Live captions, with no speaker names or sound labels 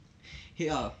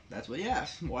That's what he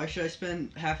asked. Why should I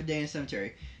spend half a day in a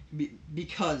cemetery?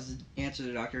 Because, answered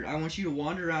the doctor, I want you to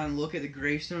wander around and look at the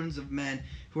gravestones of men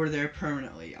who are there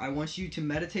permanently. I want you to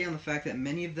meditate on the fact that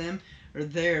many of them are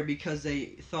there because they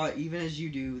thought, even as you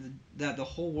do, that the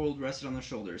whole world rested on their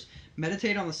shoulders.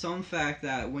 Meditate on the solemn fact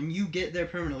that when you get there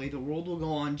permanently, the world will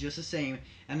go on just the same,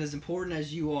 and as important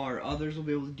as you are, others will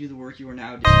be able to do the work you are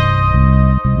now doing.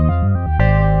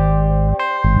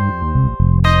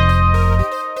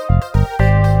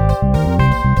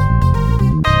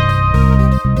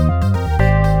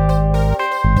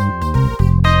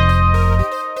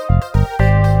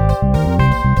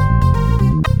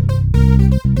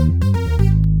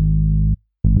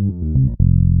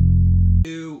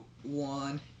 2,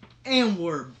 1, and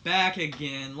we're back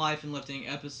again. Life and Lifting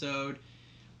episode.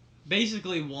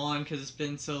 Basically 1 because it's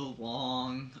been so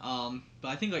long. But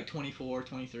I think like 24,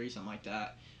 23, something like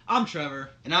that. I'm Trevor.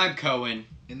 And I'm Cohen.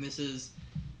 And this is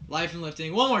Life and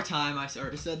Lifting. One more time, I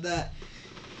already said that.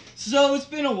 So it's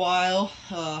been a while.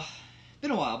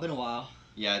 Been a while.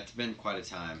 Yeah, it's been quite a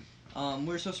time. We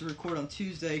were supposed to record on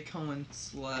Tuesday. Cohen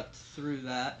slept through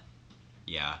that.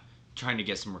 Yeah, trying to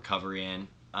get some recovery in.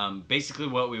 Basically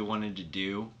what we wanted to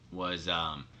do was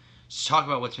just talk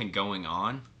about what's been going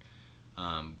on,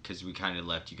 because we kind of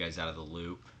left you guys out of the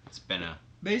loop. It's been a...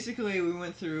 Basically, we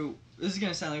went through... This is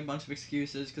going to sound like a bunch of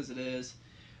excuses, because it is.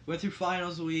 Went through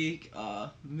finals week,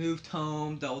 moved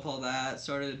home, dealt with all that,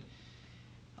 started...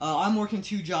 I'm working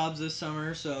 2 jobs this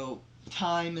summer, so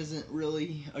time isn't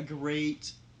really a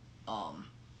great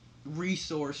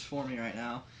resource for me right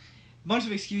now. Bunch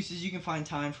of excuses. You can find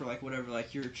time for like whatever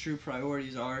like your true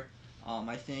priorities are,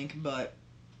 I think. But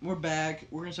we're back.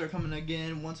 We're gonna start coming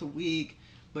again once a week.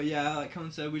 But yeah, like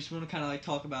Cohen said, we just want to kind of like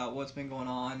talk about what's been going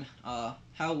on,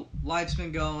 how life's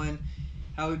been going,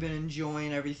 how we've been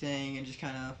enjoying everything, and just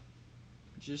kind of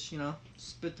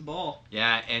spit the ball.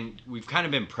 Yeah, and we've kind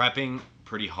of been prepping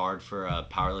pretty hard for a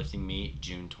powerlifting meet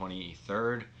June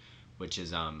 23rd, which is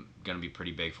going to be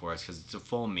pretty big for us because it's a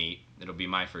full meet. It'll be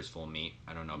my first full meet.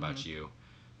 I don't know about you.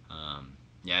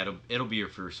 Yeah, it'll be your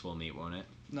first full meet, won't it?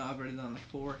 No, I've already done like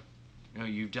 4. No,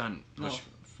 you've done...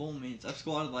 Full meets. I've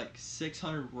squatted like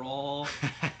 600 raw,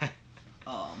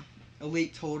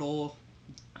 elite total,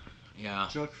 yeah,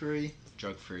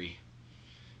 drug-free.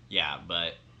 Yeah,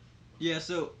 but... Yeah,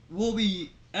 so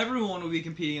everyone will be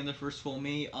competing in their first full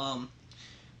meet.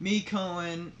 Me,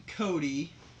 Cohen,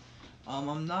 Cody...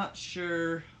 I'm not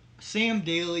sure. Sam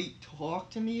Daly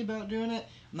talked to me about doing it.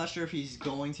 I'm not sure if he's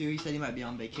going to. He said he might be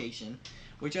on vacation,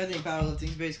 which I think powerlifting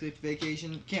is basically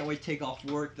vacation. Can't wait to take off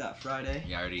work that Friday.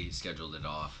 Yeah, I already scheduled it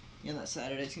off. Yeah, that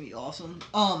Saturday it's gonna be awesome.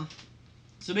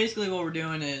 So basically what we're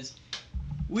doing is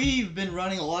we've been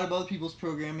running a lot of other people's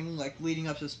programming like leading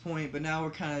up to this point, but now we're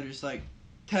kind of just like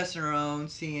testing our own,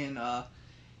 seeing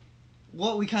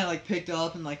what we kind of like picked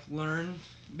up and like learned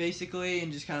basically,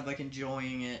 and just kind of like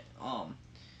enjoying it,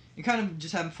 and kind of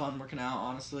just having fun working out,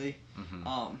 honestly.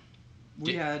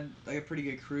 We had like a pretty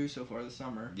good crew so far this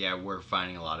summer. Yeah, we're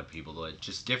finding a lot of people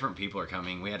just different people are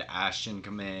coming. We had Ashton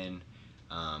come in.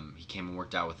 He came and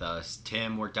worked out with us.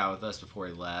 Tim worked out with us before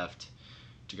he left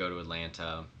to go to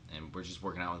Atlanta, and we're just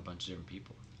working out with a bunch of different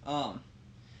people.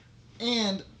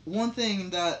 And one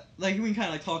thing that like we can kind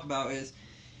of like talk about is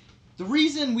the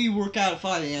reason we work out at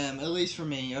 5 a.m., at least for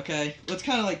me, okay? Let's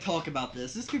kind of, like, talk about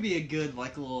this. This could be a good,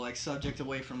 like, little, like, subject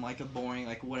away from, like, a boring,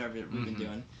 like, whatever we've been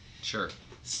doing. Sure.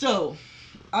 So,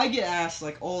 I get asked,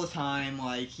 like, all the time,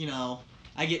 like,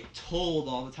 I get told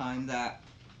all the time that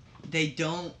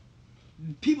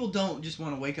people don't just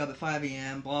want to wake up at 5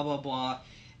 a.m., blah, blah, blah.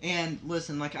 And,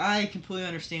 listen, like, I completely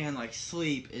understand, like,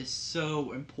 sleep is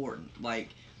so important. Like,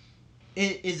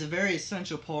 it is a very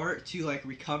essential part to, like,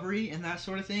 recovery and that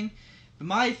sort of thing. But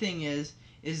my thing is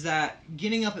that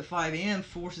getting up at 5 a.m.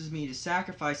 forces me to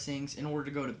sacrifice things in order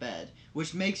to go to bed,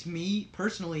 which makes me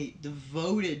personally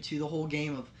devoted to the whole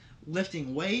game of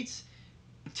lifting weights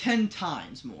 10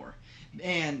 times more.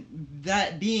 And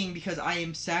that being because I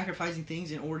am sacrificing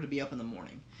things in order to be up in the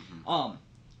morning.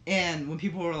 And when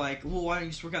people are like, well, why don't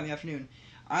you just work out in the afternoon?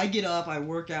 I get up, I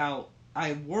work out.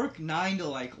 I work 9 to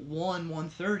like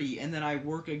 1:30, and then I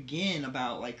work again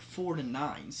about like 4 to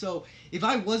 9. So if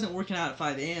I wasn't working out at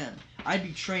 5 a.m., I'd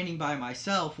be training by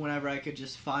myself whenever I could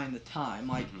just find the time.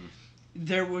 Like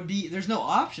there's no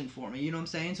option for me, you know what I'm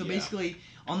saying? So basically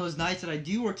on those nights that I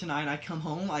do work to 9, I come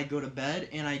home, I go to bed,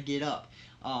 and I get up.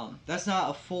 That's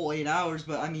not a full 8 hours,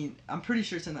 but I mean, I'm pretty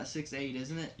sure it's in that 6 to 8,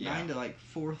 isn't it? Yeah. 9 to like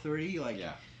 4:30, like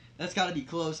yeah. That's got to be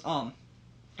close.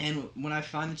 And when I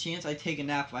find the chance, I take a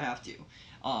nap if I have to.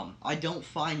 I don't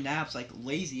find naps, like,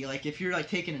 lazy. Like, if you're, like,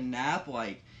 taking a nap,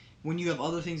 like, when you have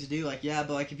other things to do, like, yeah,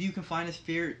 but like if you can find a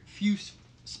few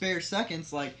spare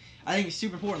seconds, like, I think it's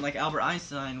super important. Like Albert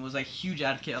Einstein was like huge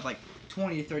advocate of like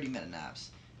 20 to 30 minute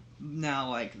naps. Now,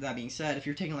 like, that being said, if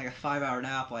you're taking like a 5 hour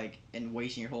nap, like, and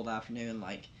wasting your whole afternoon,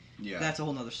 like, that's a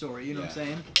whole nother story. You know what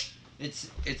I'm saying?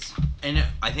 And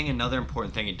I think another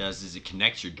important thing it does is it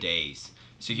connects your days.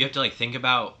 So you have to like think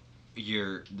about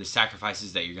the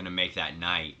sacrifices that you're going to make that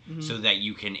night, so that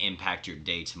you can impact your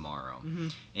day tomorrow.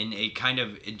 And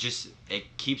it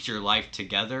keeps your life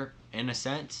together in a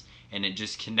sense, and it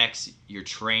just connects your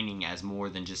training as more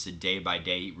than just a day by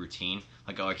day routine,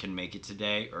 like, oh, I can make it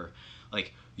today, or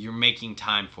like you're making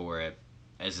time for it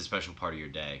as a special part of your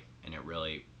day, and it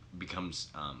really becomes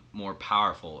more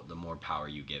powerful the more power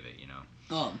you give it, you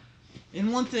know.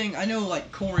 And one thing, I know,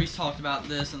 like, Corey's talked about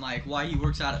this and, like, why he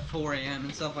works out at 4 a.m.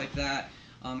 and stuff like that,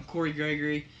 Corey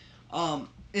Gregory,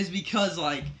 is because,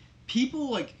 like, people,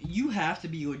 like, you have to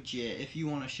be legit if you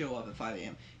want to show up at 5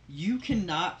 a.m. You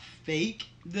cannot fake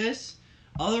this,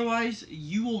 otherwise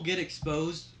you will get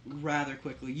exposed rather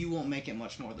quickly. You won't make it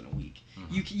much more than a week.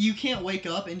 You can't wake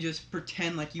up and just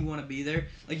pretend like you want to be there.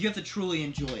 Like, you have to truly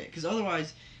enjoy it, because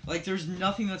otherwise, like, there's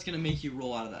nothing that's going to make you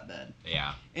roll out of that bed.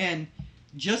 Yeah. And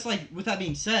just like with that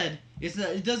being said,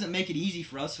 it doesn't make it easy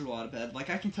for us to roll out of bed. Like,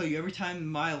 I can tell you, every time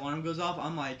my alarm goes off,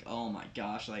 I'm like, oh my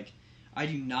gosh, like, I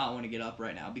do not want to get up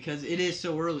right now, because it is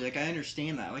so early. Like, I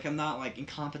understand that. Like, I'm not, like,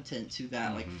 incompetent to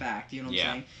that, like, fact. You know what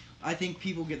I'm saying? I think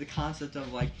people get the concept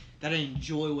of, like, that I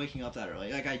enjoy waking up that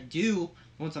early. Like, I do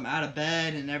once I'm out of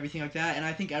bed and everything like that, and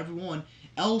I think everyone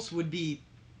else would be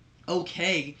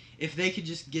okay if they could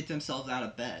just get themselves out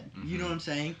of bed. You know what I'm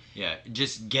saying? Yeah,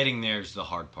 just getting there is the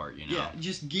hard part, you know? Yeah,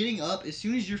 just getting up as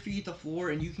soon as your feet hit the floor,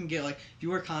 and you can get, like, if you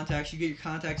wear contacts, you get your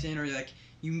contacts in, or, like,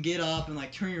 you can get up and,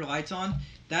 like, turn your lights on.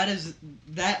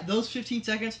 Those 15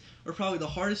 seconds are probably the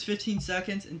hardest 15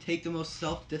 seconds and take the most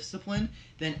self-discipline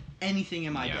than anything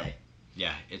in my day.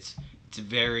 Yeah, it's a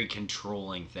very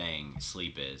controlling thing,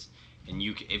 sleep is. And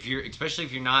especially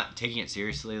if you're not taking it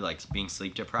seriously, like being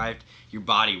sleep deprived, your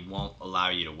body won't allow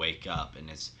you to wake up, and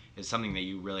it's something that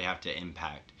you really have to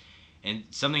impact, and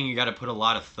something you got to put a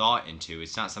lot of thought into.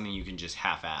 It's not something you can just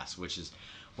half-ass, which is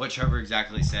what Trevor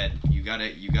exactly said. You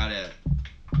gotta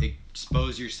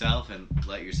expose yourself and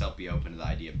let yourself be open to the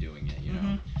idea of doing it. You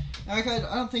know, like, I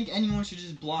don't think anyone should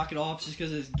just block it off just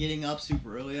because it's getting up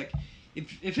super early. Like,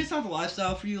 if it's not the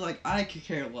lifestyle for you, like, I could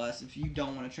care less if you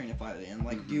don't want to train at 5 a.m.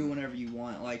 Like, do whatever you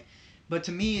want. Like, but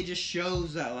to me, it just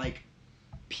shows that, like,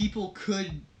 people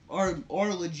are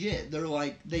legit. They're,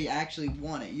 like, they actually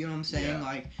want it. You know what I'm saying? Yeah.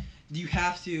 Like, you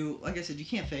have to, like I said, you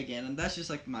can't fake it. And that's just,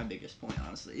 like, my biggest point,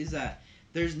 honestly, is that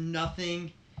there's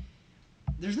nothing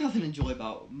to enjoy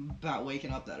about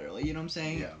waking up that early. You know what I'm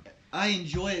saying? Yeah. I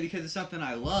enjoy it because it's something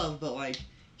I love, but, like,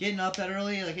 getting up that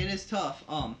early, like, it is tough.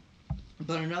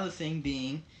 But another thing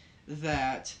being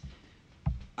that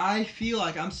I feel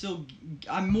like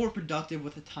I'm more productive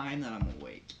with the time that I'm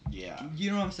awake. Yeah. You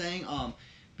know what I'm saying?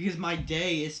 Because my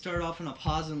day is started off in a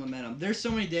positive momentum. There's so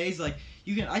many days, like,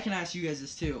 I can ask you guys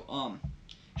this too.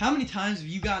 How many times have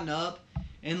you gotten up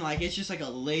and, like, it's just like a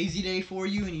lazy day for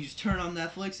you, and you just turn on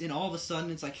Netflix, and all of a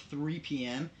sudden it's like 3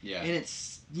 p.m. Yeah. And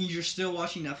you're still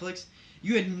watching Netflix?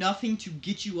 You had nothing to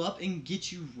get you up and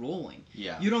get you rolling.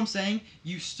 Yeah. You know what I'm saying?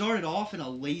 You started off in a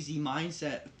lazy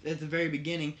mindset at the very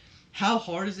beginning. How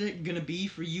hard is it going to be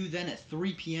for you then at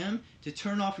 3 p.m. to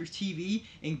turn off your TV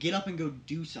and get up and go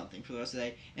do something for the rest of the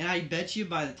day? And I bet you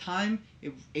by the time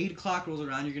 8 o'clock rolls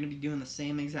around, you're going to be doing the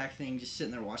same exact thing, just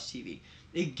sitting there watching TV.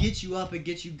 It gets you up, it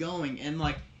gets you going, and,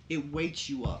 like, it wakes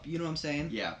you up. You know what I'm saying?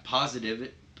 Yeah,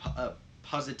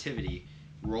 positivity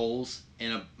rolls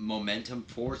in a momentum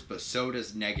force, but so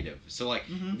does negative. So, like,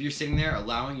 if you're sitting there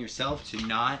allowing yourself to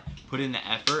not put in the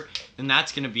effort, then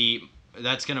that's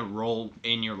gonna roll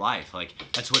in your life. Like,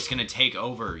 that's what's gonna take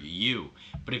over you.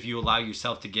 But if you allow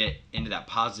yourself to get into that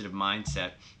positive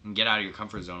mindset and get out of your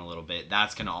comfort zone a little bit,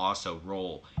 that's gonna also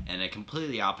roll in a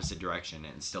completely opposite direction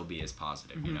and still be as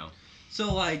positive. You know.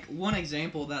 So, like, one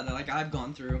example that like I've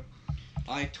gone through,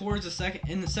 like,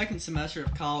 in the second semester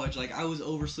of college, like, I was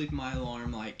oversleeping my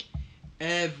alarm, like,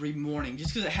 every morning,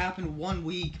 just because it happened one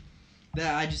week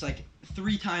that I just, like,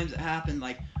 3 times it happened,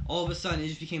 like, all of a sudden it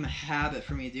just became a habit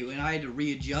for me to do, and I had to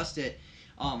readjust it.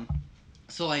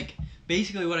 So, like,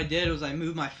 basically what I did was I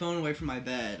moved my phone away from my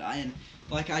bed, and,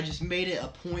 like, I just made it a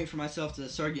point for myself to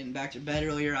start getting back to bed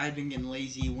earlier. I had been getting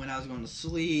lazy when I was going to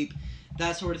sleep,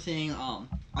 that sort of thing.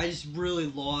 I just really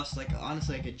lost, like,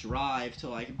 honestly, like, a drive to,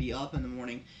 like, be up in the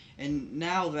morning. And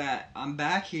now that I'm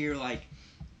back here, like,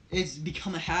 it's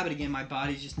become a habit again. My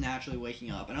body's just naturally waking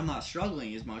up, and I'm not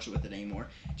struggling as much with it anymore,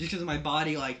 just because my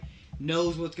body, like,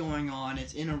 knows what's going on.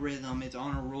 It's in a rhythm. It's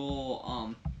on a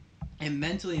roll. And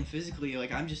mentally and physically,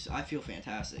 like I feel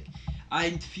fantastic. I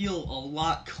feel a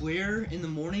lot clearer in the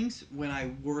mornings when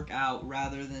I work out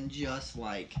rather than just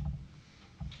like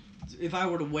if I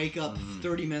were to wake up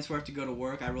 30 minutes before I have to go to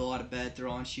work, I roll out of bed,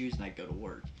 throw on shoes, and I go to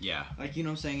work. Yeah. Like, you know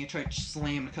what I'm saying? I try to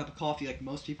slam a cup of coffee like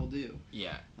most people do.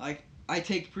 Yeah. Like, I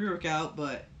take pre-workout,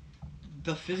 but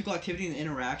the physical activity and the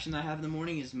interaction that I have in the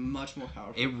morning is much more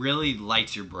powerful. It really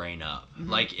lights your brain up.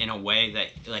 Like, in a way that,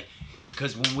 like,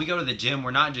 because when we go to the gym,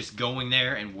 we're not just going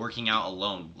there and working out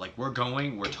alone. Like, we're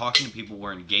talking to people,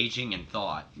 we're engaging in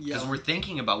thought. Because we're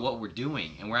thinking about what we're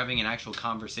doing, and we're having an actual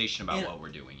conversation about what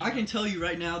we're doing. I can tell you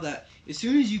right now that as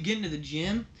soon as you get into the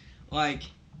gym, like,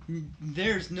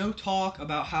 there's no talk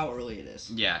about how early it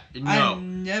is. Yeah, no. I've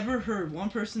never heard one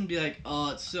person be like,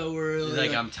 oh, it's so early.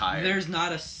 Like, I'm tired. There's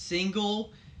not a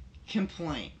single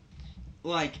complaint.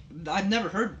 Like, I've never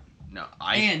heard one. No,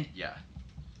 yeah.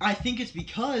 I think it's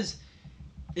because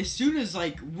as soon as,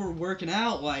 like, we're working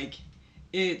out, like,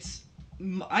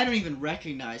 I don't even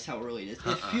recognize how early it is.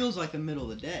 It feels like the middle of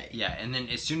the day. Yeah, and then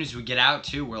as soon as we get out,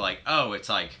 too, we're like, oh, it's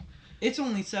like... It's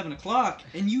only 7 o'clock,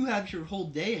 and you have your whole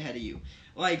day ahead of you.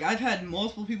 Like, I've had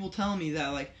multiple people tell me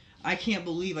that, like, I can't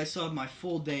believe I still have my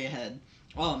full day ahead.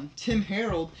 Tim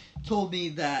Harold told me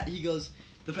that, he goes,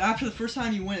 after the first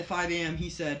time he went at 5 a.m., he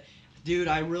said, dude,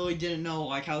 I really didn't know,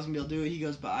 like, how I was going to be able to do it. He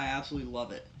goes, but I absolutely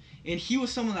love it. And he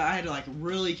was someone that I had to, like,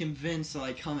 really convince to,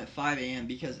 like, come at 5 a.m.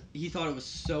 because he thought it was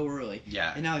so early.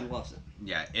 Yeah. And now he loves it.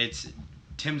 Yeah,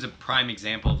 Tim's a prime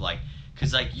example of, like,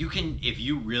 because, like, you can, if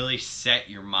you really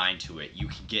set your mind to it, you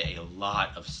can get a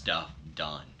lot of stuff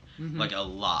done. Like, a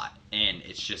lot. And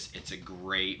it's a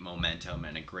great momentum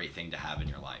and a great thing to have in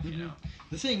your life, you know?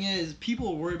 The thing is, people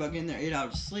are worried about getting their 8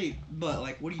 hours of sleep, but,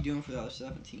 like, what are you doing for the other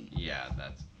 17? Yeah,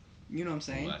 that's... You know what I'm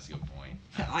saying? Well, that's a good point.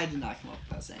 I did not come up with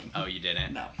that saying. Oh, you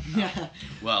didn't? No. Oh.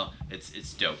 Well,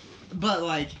 it's dope. But,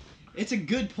 like, it's a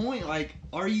good point. Like,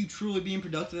 are you truly being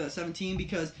productive at 17?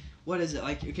 Because, what is it?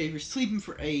 Like, okay, if you're sleeping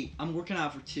for 8, I'm working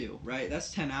out for 2, right?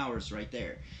 That's 10 hours right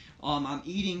there.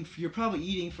 You're probably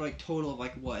eating for, like, total of,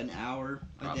 like, what, an hour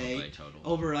a day? Probably total.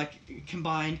 Over, like,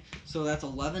 combined. So that's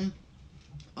 11.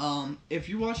 If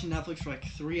you're watching Netflix for, like,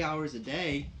 3 hours a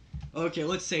day... Okay,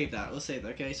 let's save that.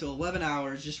 Okay, so 11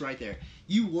 hours just right there.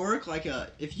 If you work like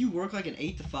an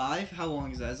 8 to 5, how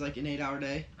long is that? Is like an 8-hour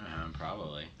day?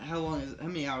 Probably. How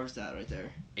many hours is that right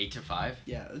there? 8 to 5?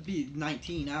 Yeah, it'd be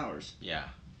 19 hours. Yeah.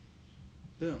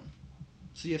 Boom.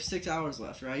 So you have 6 hours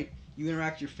left, right? You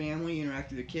interact with your family, you interact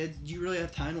with your kids. Do you really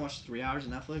have time to watch 3 hours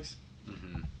of Netflix?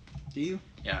 Do you?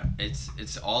 Yeah,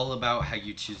 it's all about how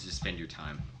you choose to spend your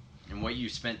time. And what you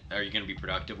spent, are you going to be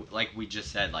productive? Like we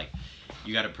just said, like,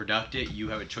 you got to you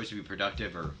have a choice to be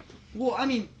productive or... Well, I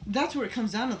mean, that's where it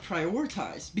comes down to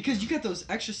prioritize. Because you got those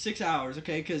extra 6 hours,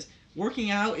 okay? Because working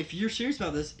out, if you're serious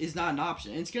about this, is not an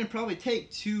option. And it's going to probably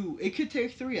take it could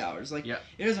take 3 hours. Like, It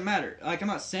doesn't matter. Like, I'm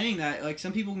not saying that. Like,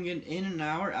 some people can get in an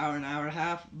hour, an hour and a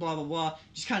half, blah, blah, blah.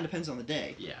 Just kind of depends on the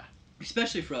day. Yeah.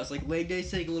 Especially for us. Like, leg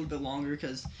days take a little bit longer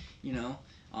because, you know...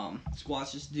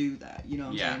 squats just do that, you know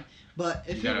what I'm saying? But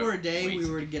if it were a day we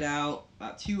were to get out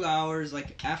about 2 hours,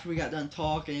 like after we got done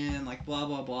talking, like blah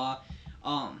blah blah,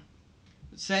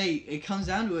 say it comes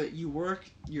down to it, you work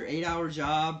your 8-hour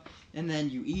job and then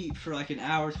you eat for like an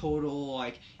hour total,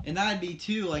 like, and that'd be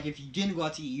too, like if you didn't go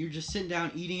out to eat, you're just sitting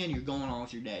down eating and you're going on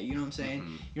with your day, you know what I'm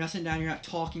saying? You're not sitting down, you're not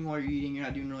talking while you're eating, you're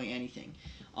not doing really anything.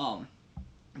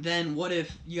 Then what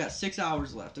if you got 6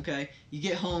 hours left, okay? You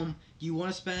get home, do you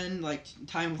want to spend, like,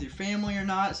 time with your family or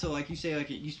not? So, like, you say, like,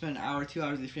 you spend an hour, 2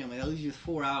 hours with your family. That leaves you with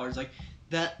 4 hours. Like,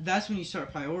 that's when you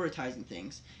start prioritizing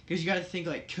things. Because you got to think,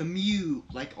 like, commute,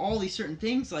 like, all these certain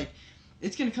things. Like,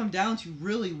 it's going to come down to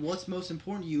really what's most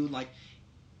important to you, like,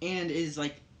 and is,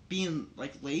 like, being,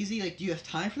 like, lazy. Like, do you have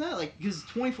time for that? Like, because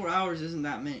 24 hours isn't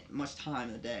that much time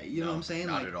in a day. You know what I'm saying?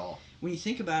 Not like, at all. When you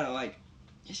think about it, like,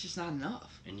 it's just not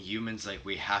enough. And humans, like,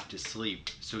 we have to sleep.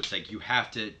 So it's like you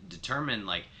have to determine,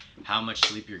 like, how much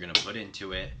sleep you're going to put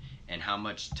into it and how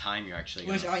much time you're actually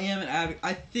going to... Which I am an advocate.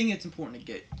 I think it's important to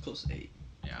get close to 8.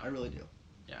 Yeah. I really do.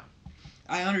 Yeah.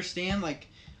 I understand, like,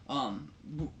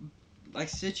 like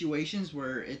situations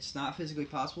where it's not physically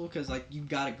possible because, like, you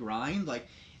got to grind. Like,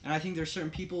 and I think there's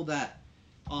certain people that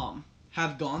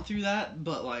have gone through that,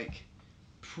 but, like,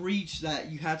 preach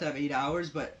that you have to have 8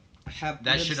 hours, but...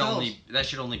 that should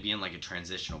only be in like a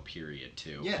transitional period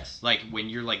too. Yes. Like when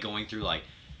you're like going through like,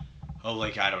 oh,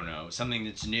 like I don't know, something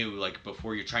that's new, like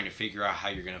before you're trying to figure out how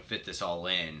you're gonna fit this all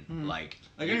in. Like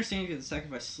I understand you have to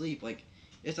sacrifice sleep. Like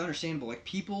it's understandable. Like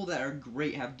people that are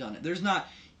great have done it. There's not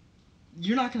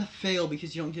you're not gonna fail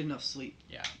because you don't get enough sleep.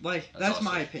 Yeah. Like That's that's also,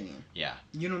 my opinion. Yeah.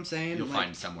 You know what I'm saying? You'll like,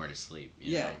 find somewhere to sleep.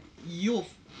 You yeah. know?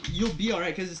 You'll be all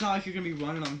right because it's not like you're gonna be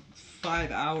running on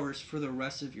 5 hours for the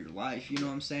rest of your life. You know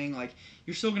what I'm saying? Like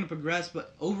you're still gonna progress,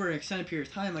 but over an extended period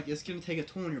of time, like it's gonna take a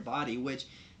toll on your body, which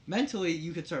mentally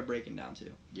you could start breaking down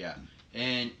too. Yeah.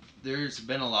 And there's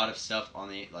been a lot of stuff on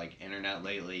the internet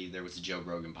lately. There was a Joe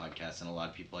Rogan podcast, and a lot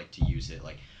of people like to use it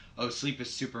like, oh, sleep is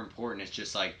super important. It's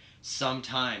just like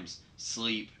sometimes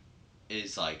sleep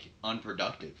is like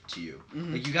unproductive to you.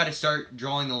 Mm-hmm. Like you got to start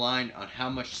drawing the line on how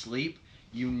much sleep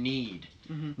you need,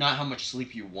 not how much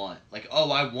sleep you want. Like,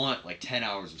 oh, I want like 10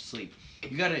 hours of sleep.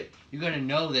 You gotta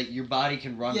know that your body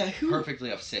can run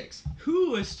perfectly off 6.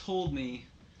 Who has told me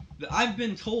that I've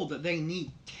been told that they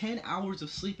need 10 hours of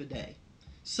sleep a day?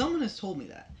 Someone has told me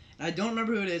that. And I don't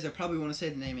remember who it is. I probably want to say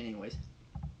the name anyways.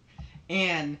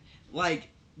 And like,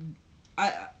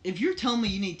 if you're telling me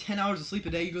you need 10 hours of sleep a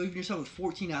day, you're leaving yourself with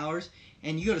 14 hours,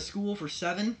 and you go to school for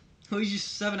 7, at least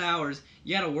just 7 hours,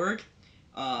 you gotta work,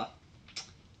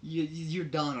 you're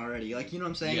done already. Like, you know what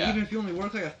I'm saying? Yeah. Even if you only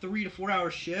work like a 3 to 4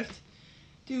 hour shift,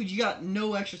 dude, you got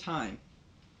no extra time.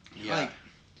 Yeah. Like,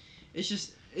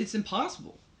 it's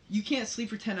impossible. You can't sleep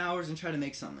for 10 hours and try to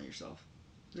make something of yourself.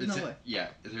 There's no way. Yeah,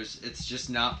 it's just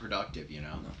not productive, you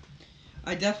know? No.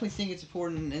 I definitely think it's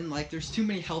important, and like there's too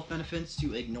many health benefits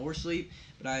to ignore sleep,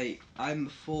 but I'm a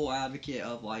full advocate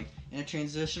of like in a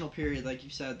transitional period, like you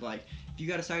said, like if you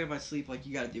gotta sacrifice sleep, like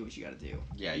you gotta do what you gotta do.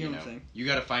 Yeah, you know what I'm saying? You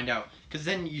gotta find out, because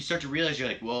then you start to realize you're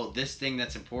like, well, this thing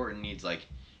that's important needs like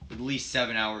at least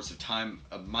 7 hours of time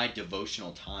of my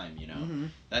devotional time, you know? Mm-hmm.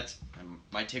 That's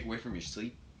might take away from your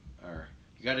sleep, or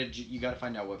you gotta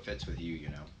find out what fits with you, you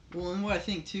know? Well, and what I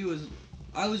think too is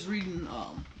I was reading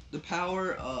The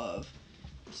Power of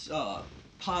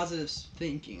Positive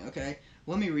Thinking. Okay,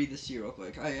 let me read this to you real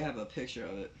quick. I have a picture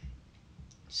of it.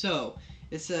 So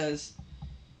it says,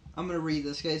 I'm gonna read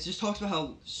this, guys. It just talks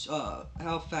about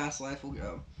how fast life will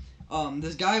go.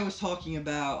 This guy was talking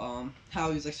about how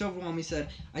he was like so overwhelmed. He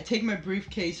said, "I take my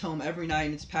briefcase home every night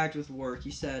and it's packed with work."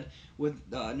 He said with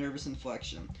nervous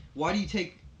inflection. "Why do you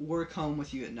take work home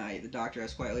with you at night?" The doctor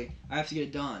asked quietly. "I have to get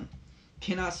it done."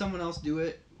 "Cannot someone else do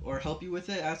it or help you with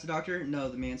it?" asked the doctor. "No,"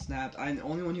 the man snapped. "I'm the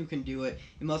only one who can do it.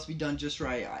 It must be done just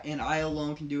right, and I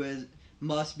alone can do it. It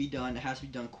must be done. It has to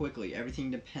be done quickly. Everything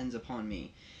depends upon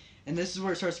me." And this is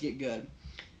where it starts to get good.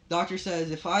 Doctor says,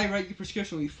 "If I write your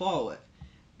prescription, will you follow it?"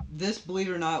 This, believe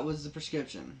it or not, was the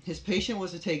prescription. His patient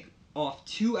was to take off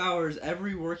 2 hours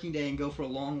every working day and go for a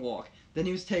long walk. Then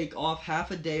he was to take off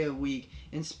half a day a week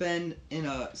and spend in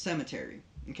a cemetery.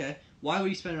 Okay? Why would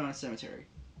he spend it on a cemetery?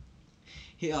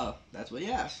 That's what he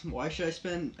asked. "Why should I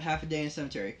spend half a day in a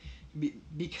cemetery?"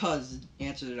 Because,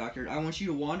 answered the doctor, "I want you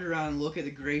to wander around and look at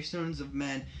the gravestones of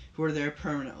men who are there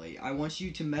permanently. I want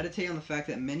you to meditate on the fact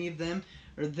that many of them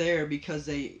are there because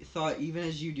they thought, even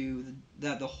as you do,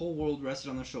 that the whole world rested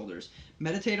on their shoulders.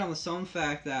 Meditate on the solemn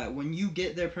fact that when you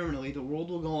get there permanently, the world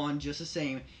will go on just the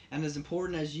same, and as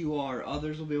important as you are,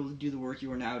 others will be able to do the work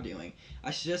you are now doing.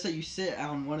 I suggest that you sit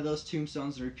on one of those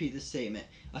tombstones and repeat this statement.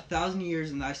 1,000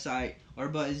 years in thy sight are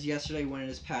but as yesterday when it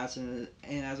is past, and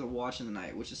as a watch in the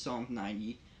night," which is Psalm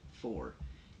 94.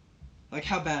 Like,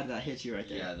 how bad did that hit you right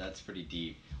there? Yeah, that's pretty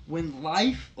deep. When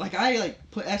life, like, I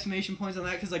put exclamation points on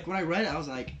that because like when I read it, I was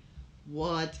like,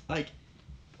 what? Like,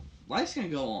 life's gonna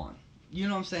go on. You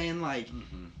know what I'm saying? Like,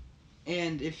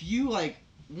 and if you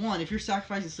if you're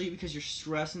sacrificing sleep because you're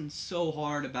stressing so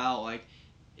hard about like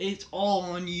it's all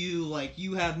on you, like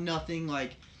you have nothing,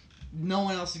 like no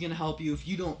one else is gonna help you. If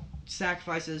you don't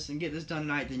sacrifice this and get this done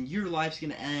tonight, then your life's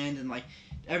gonna end, and like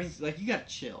everything, like you gotta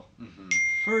chill.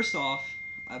 First off,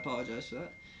 I apologize for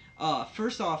that.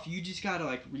 First off, you just gotta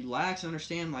like relax and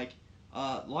understand like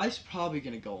life's probably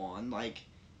gonna go on. Like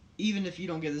even if you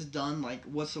don't get this done, like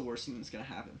what's the worst thing that's gonna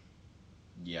happen?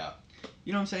 Yeah.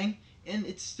 You know what I'm saying? And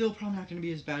it's still probably not gonna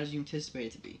be as bad as you anticipate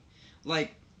it to be.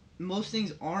 Like most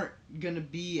things aren't gonna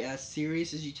be as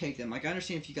serious as you take them. Like I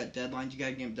understand if you got deadlines, you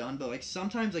gotta get them done, but like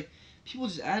sometimes like people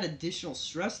just add additional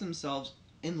stress themselves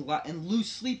and lose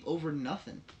sleep over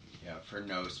nothing. Yeah, for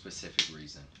no specific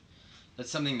reason. That's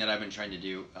something that I've been trying to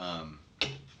do.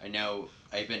 I know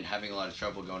I've been having a lot of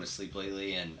trouble going to sleep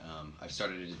lately, and I've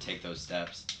started to take those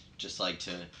steps, just like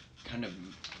to kind of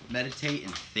meditate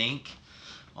and think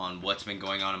on what's been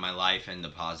going on in my life and the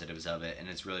positives of it, and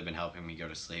it's really been helping me go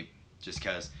to sleep. Just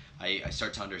because I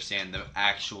start to understand the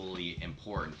actually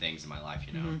important things in my life,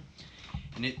 you know.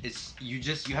 And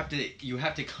you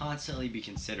have to constantly be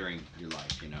considering your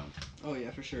life, you know. Oh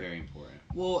yeah, for sure. Very important.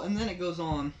 Well, and then it goes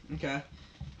on. Okay.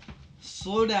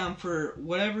 slow down for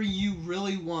whatever you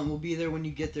really want will be there when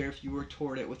you get there if you work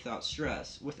toward it without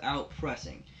stress, without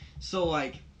pressing. So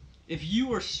like, if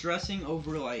you are stressing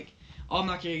over like, oh, I'm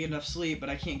not gonna get enough sleep, but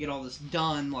I can't get all this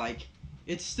done, like,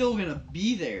 it's still gonna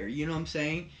be there. You know what I'm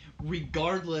saying?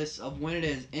 Regardless of when it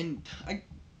is, and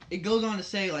it goes on to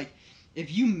say like,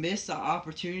 if you miss the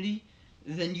opportunity,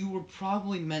 then you were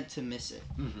probably meant to miss it.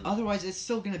 Mm-hmm. Otherwise, it's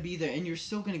still gonna be there, and you're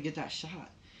still gonna get that shot.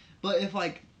 But if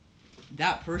like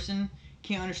that person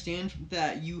can't understand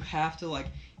that you have to like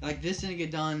this didn't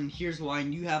get done, here's why,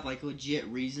 and you have like legit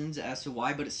reasons as to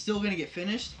why, but it's still gonna get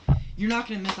finished, you're not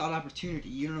gonna miss out opportunity.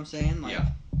 You know what I'm saying? Like, yeah.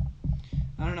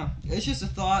 I don't know. It's just a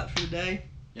thought for the day.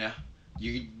 Yeah.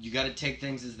 You got to take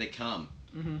things as they come.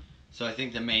 Mm-hmm. So I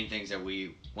think the main things that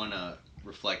we want to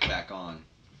reflect back on: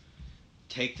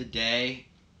 take the day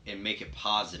and make it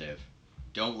positive.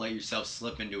 Don't let yourself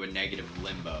slip into a negative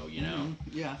limbo. You know.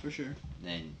 Mm-hmm. Yeah, for sure.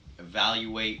 Then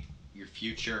evaluate your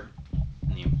future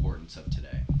and the importance of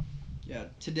today. Yeah,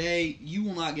 today you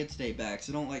will not get today back,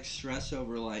 so don't like stress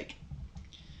over like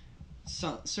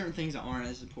certain things that aren't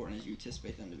as important as you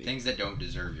anticipate them to be. Things that don't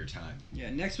deserve your time. Yeah,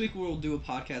 next week we'll do a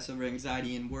podcast over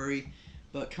anxiety and worry,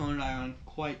 but Conan and I are on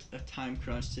quite a time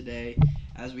crunch today,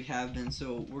 as we have been,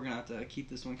 so we're gonna have to keep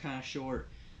this one kind of short.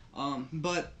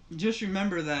 But just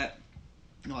remember that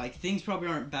like things probably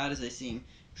aren't bad as they seem.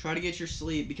 Try to get your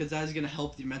sleep because that is gonna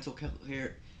help your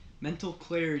mental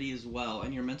clarity as well,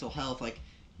 and your mental health. Like,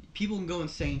 people can go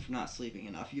insane from not sleeping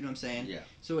enough. You know what I'm saying? Yeah.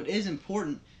 So it is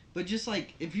important. But just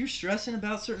like if you're stressing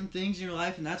about certain things in your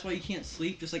life and that's why you can't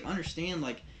sleep, just like understand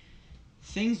like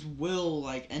things will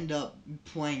like end up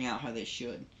playing out how they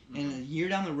should. Mm-hmm. And a year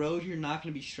down the road, you're not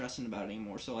going to be stressing about it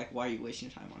anymore. So like, why are you wasting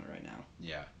your time on it right now?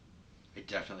 Yeah, I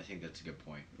definitely think that's a good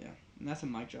point. Yeah, and that's a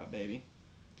mic drop, baby.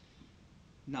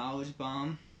 Knowledge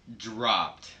bomb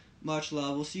dropped. Much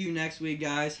love. We'll see you next week,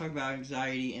 guys. Talk about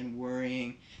anxiety and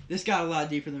worrying. This got a lot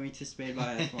deeper than we anticipated, but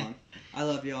I had fun. I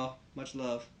love y'all. Much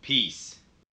love. Peace.